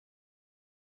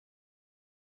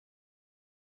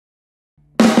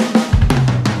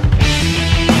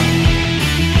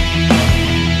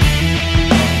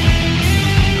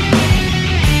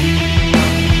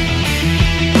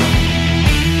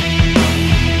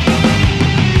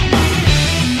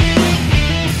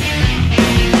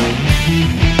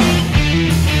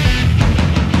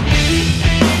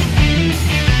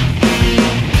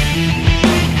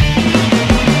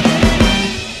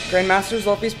Master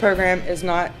Zulfi's program is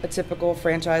not a typical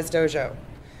franchise dojo.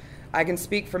 I can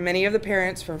speak for many of the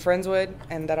parents from Friendswood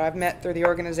and that I've met through the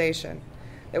organization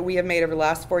that we have made over the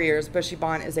last 4 years. Bushi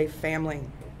Bond is a family.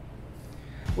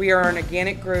 We are an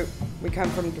organic group. We come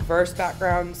from diverse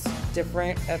backgrounds,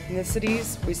 different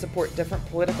ethnicities. We support different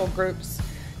political groups,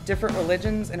 different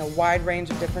religions, and a wide range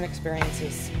of different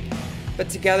experiences. But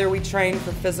together we train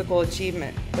for physical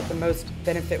achievement, but the most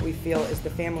benefit we feel is the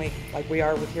family, like we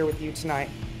are here with you tonight.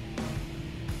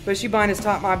 Bushi Bond has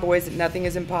taught my boys that nothing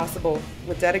is impossible.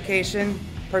 With dedication,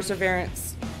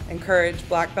 perseverance, and courage,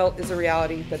 black belt is a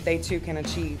reality that they too can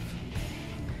achieve.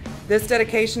 This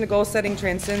dedication to goal setting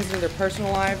transcends into their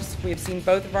personal lives. We have seen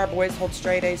both of our boys hold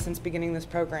straight A's since beginning this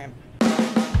program.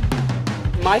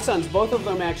 My sons, both of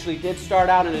them actually did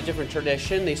start out in a different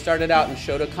tradition. They started out in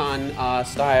Shotokan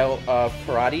style of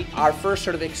karate. Our first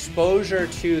sort of exposure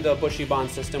to the Bushi Bond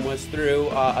system was through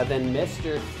then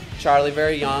Mr. Charlie,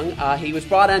 very young. He was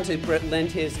brought on to lend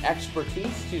his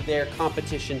expertise to their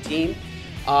competition team.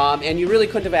 And you really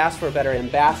couldn't have asked for a better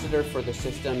ambassador for the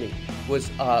system. He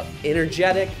was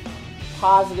energetic,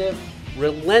 positive,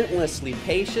 relentlessly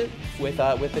patient with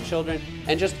the children,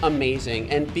 and just amazing.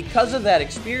 And because of that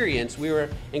experience, we were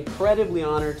incredibly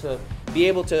honored to be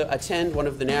able to attend one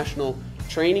of the national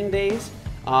training days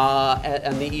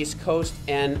on the East Coast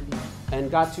and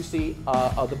got to see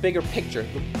the bigger picture,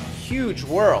 the huge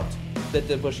world that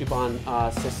the Bushi Bond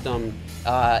system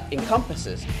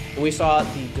encompasses. And we saw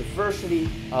the diversity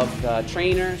of the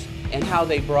trainers and how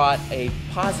they brought a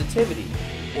positivity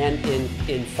and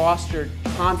in fostered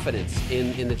confidence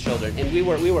in the children, and we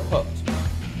were hooked.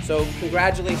 So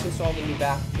congratulations to all the new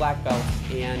black belts,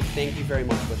 and thank you very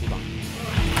much, Bushi Bond.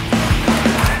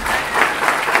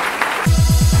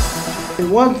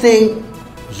 One thing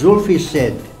Zulfi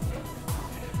said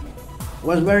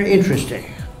was very interesting.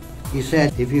 He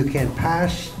said, if you can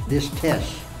pass this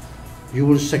test, you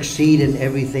will succeed in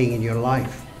everything in your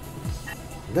life.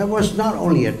 That was not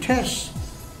only a test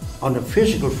on the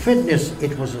physical fitness,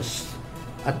 it was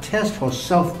a test for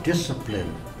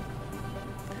self-discipline,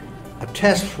 a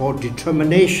test for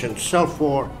determination,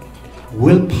 for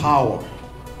willpower,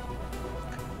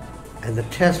 and the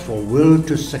test for will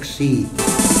to succeed.